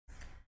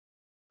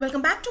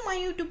Welcome back to my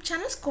YouTube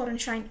channel Score and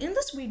Shine. In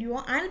this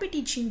video, I'll be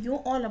teaching you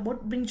all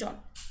about brinjal.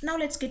 Now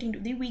let's get into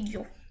the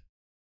video.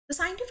 The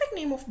scientific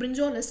name of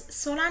brinjal is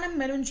Solanum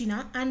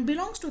melongena and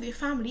belongs to the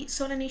family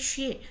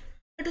Solanaceae.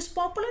 It is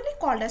popularly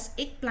called as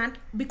eggplant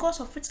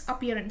because of its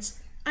appearance,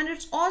 and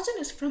its origin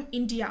is from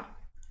India.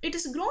 It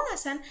is grown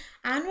as an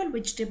annual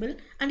vegetable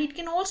and it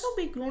can also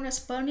be grown as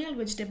perennial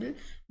vegetable,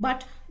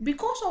 but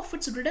because of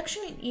its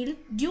reduction in yield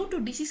due to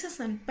diseases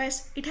and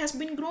pests, it has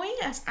been growing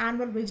as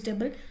annual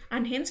vegetable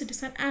and hence it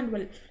is an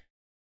annual.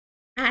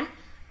 And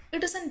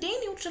it is a day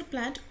neutral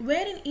plant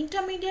wherein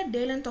intermediate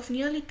day length of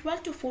nearly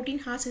 12 to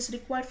 14 hours is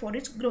required for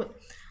its growth,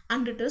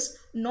 and it is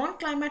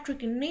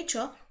non-climatic in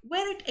nature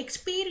where it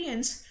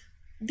experiences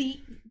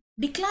the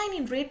decline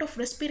in rate of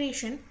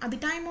respiration at the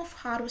time of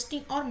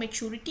harvesting or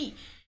maturity,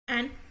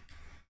 and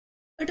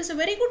it is a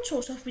very good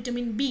source of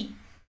vitamin B.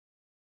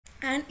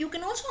 And you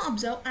can also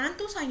observe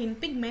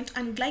anthocyanin pigment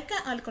and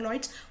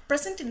glycoalkaloids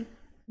present in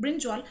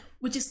brinjal,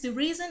 which is the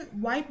reason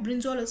why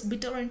brinjal is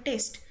bitter in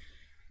taste.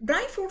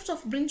 Dry fruits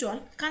of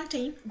brinjal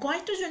contain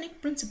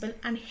goitrogenic principle,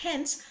 and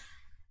hence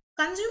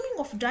consuming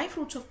of dry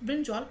fruits of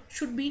brinjal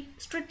should be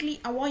strictly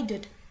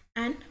avoided,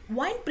 and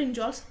white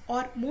brinjals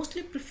are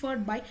mostly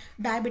preferred by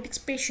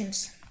diabetic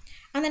patients.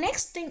 And the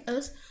next thing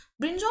is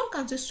brinjal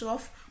consists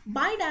of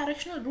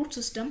bidirectional root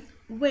system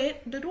where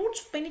the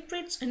roots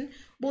penetrates in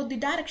both the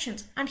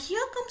directions, and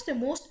here comes the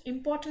most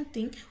important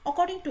thing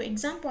according to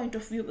exam point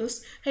of view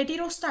is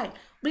heterostyle.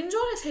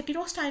 Brinjal is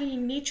heterostyle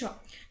in nature.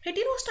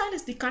 Heterostyle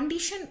is the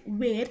condition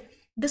where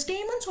the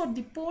stamens or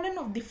the pollen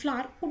of the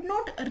flower could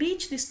not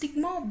reach the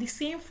stigma of the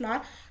same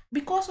flower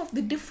because of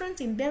the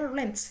difference in their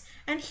lengths.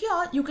 And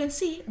here you can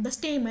see the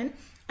stamen,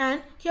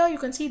 and here you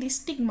can see the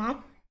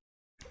stigma,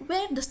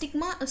 where the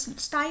stigma is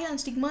style and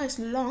stigma is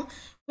long,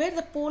 where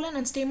the pollen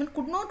and stamen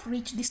could not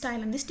reach the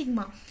style and the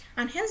stigma,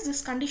 and hence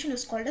this condition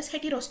is called as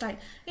heterostyle.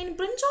 In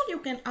brinjal you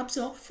can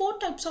observe four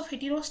types of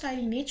heterostyle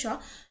in nature,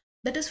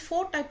 that is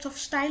four types of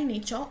style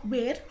nature,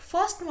 where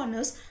first one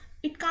is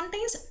it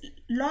contains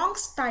long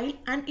style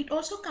and it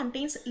also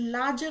contains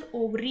larger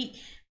ovary,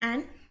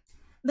 and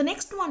the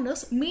next one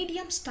is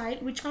medium style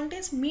which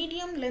contains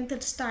medium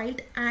lengthed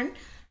styled and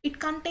it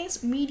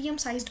contains medium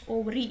sized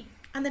ovary.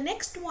 And the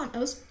next one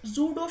is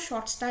pseudo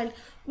short style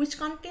which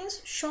contains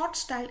short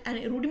style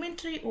and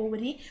rudimentary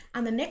ovary,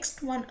 and the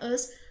next one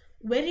is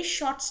very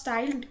short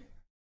styled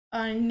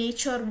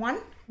nature one,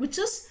 which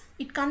is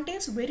it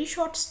contains very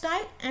short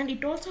style and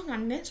it also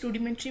contains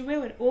rudimentary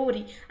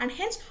ovary, and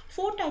hence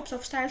four types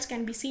of styles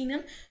can be seen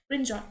in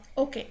brinjal.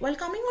 Okay, well,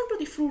 coming on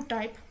to the fruit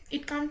type,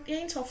 it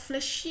contains a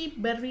fleshy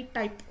berry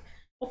type.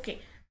 Okay,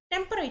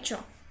 temperature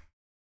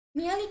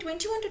nearly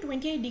 21 to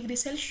 28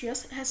 degrees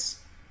Celsius has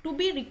to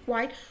be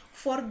required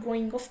for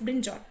growing of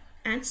brinjal,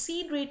 and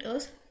seed rate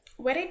is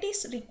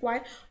varieties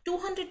require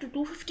 200 to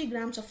 250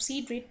 grams of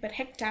seed rate per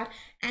hectare,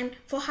 and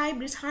for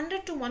hybrids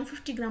 100 to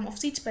 150 gram of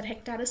seeds per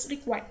hectare is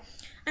required.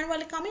 And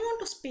while coming on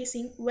to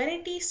spacing,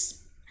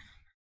 varieties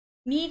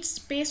need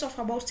space of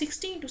about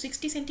 60 into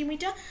 60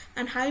 centimeter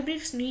and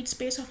hybrids need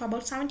space of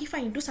about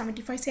 75 into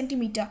 75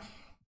 centimeter.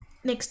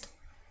 Next,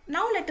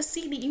 now let us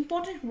see the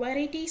important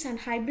varieties and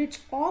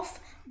hybrids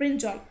of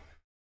brinjal,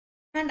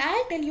 and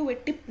I'll tell you a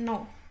tip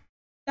now.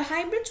 The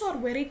hybrids or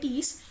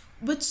varieties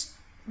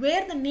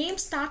where the name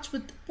starts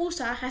with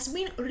Pusa has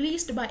been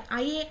released by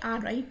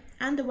IARI,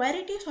 and the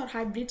varieties or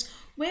hybrids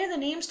where the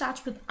name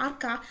starts with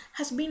Arca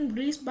has been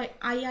released by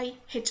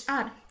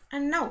IIHR.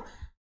 And now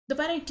the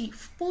variety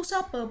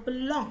Pusa Purple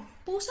Long.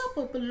 Pusa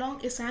Purple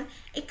Long is an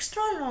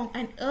extra long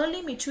and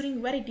early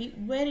maturing variety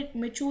where it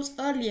matures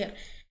earlier.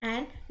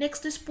 And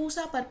next is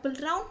Pusa Purple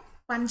Round,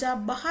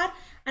 Punjab Bahar,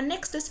 and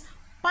next is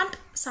Pant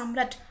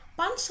Samrat.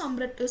 Pant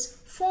Samrat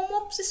is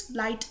Phomopsis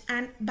blight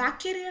and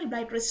bacterial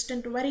blight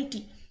resistant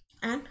variety.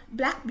 And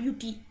Black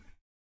Beauty.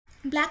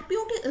 Black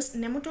Beauty is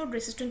nematode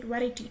resistant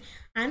variety.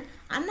 And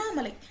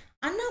Annamalai.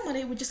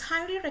 Annamalai, which is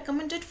highly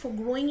recommended for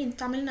growing in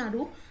Tamil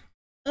Nadu,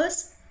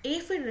 is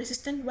aphid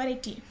resistant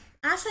variety.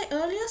 As I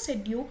earlier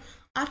said you,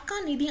 Arca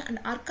Nidhi and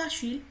Arca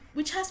Shield,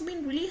 which has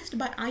been released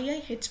by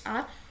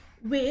IIHR,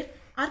 where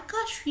Arca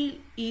Shield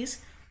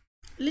is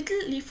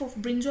little leaf of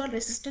brinjal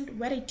resistant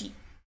variety.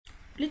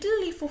 Little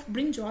leaf of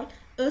brinjal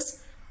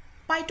is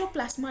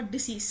Phytoplasma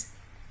disease.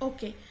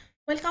 Okay.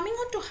 While coming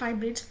on to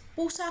hybrids,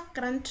 Pusa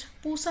Krant,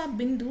 Pusa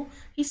Bindu,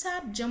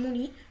 Hisar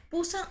Jamuni,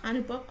 Pusa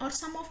Anubhav are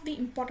some of the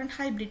important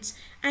hybrids.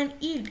 And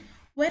yield,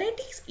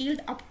 varieties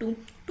yield up to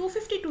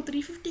 250 to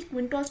 350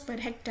 quintals per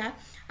hectare,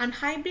 and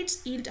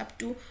hybrids yield up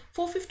to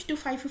 450 to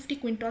 550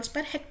 quintals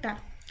per hectare.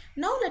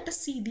 Now let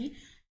us see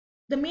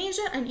the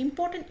major and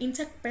important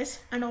insect pests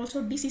and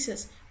also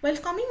diseases. While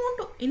coming on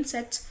to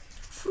insects,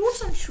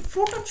 fruit and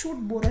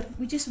shoot borer,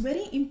 which is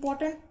very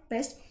important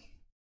pest.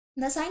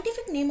 The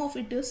scientific name of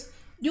it is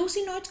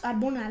Eucinoids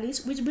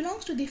urbonalis, which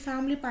belongs to the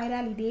family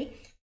Pyralidae,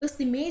 is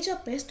the major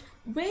pest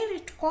where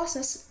it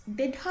causes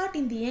dead heart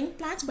in the young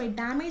plants by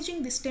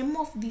damaging the stem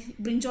of the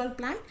brinjal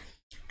plant,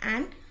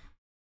 and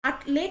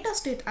at later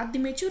stage, at the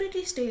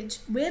maturity stage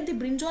where the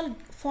brinjal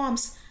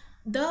forms,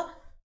 the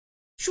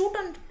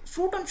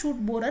fruit and shoot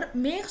borer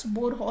makes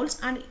bore holes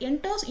and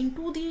enters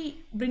into the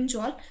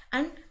brinjal,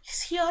 and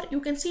here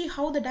you can see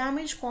how the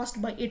damage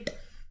caused by it,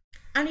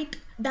 and it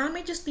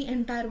damages the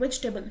entire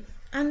vegetable.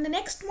 And the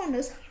next one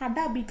is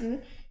Hadda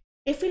beetle.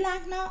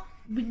 Ephilagna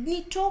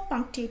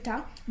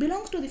vignito-punctata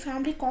belongs to the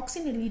family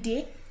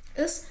Coccinellidae,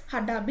 is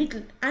Hadda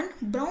beetle. And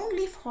brown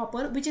leaf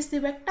hopper, which is the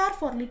vector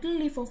for little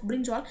leaf of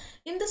brinjal.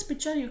 In this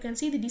picture you can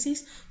see the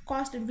disease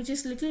caused, which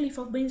is little leaf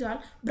of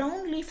brinjal,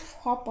 brown leaf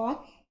hopper,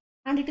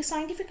 and it is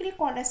scientifically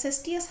called as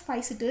Cestius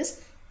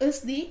ficetus,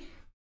 is the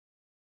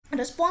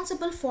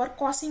responsible for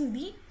causing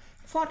the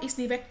is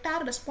the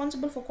vector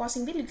responsible for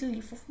causing the little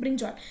leaf of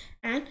brinjal.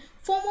 And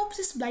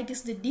Phomopsis blight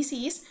is the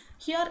disease.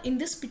 Here in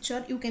this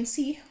picture you can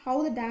see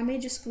how the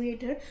damage is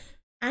created,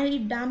 and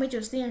it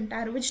damages the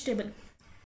entire vegetable.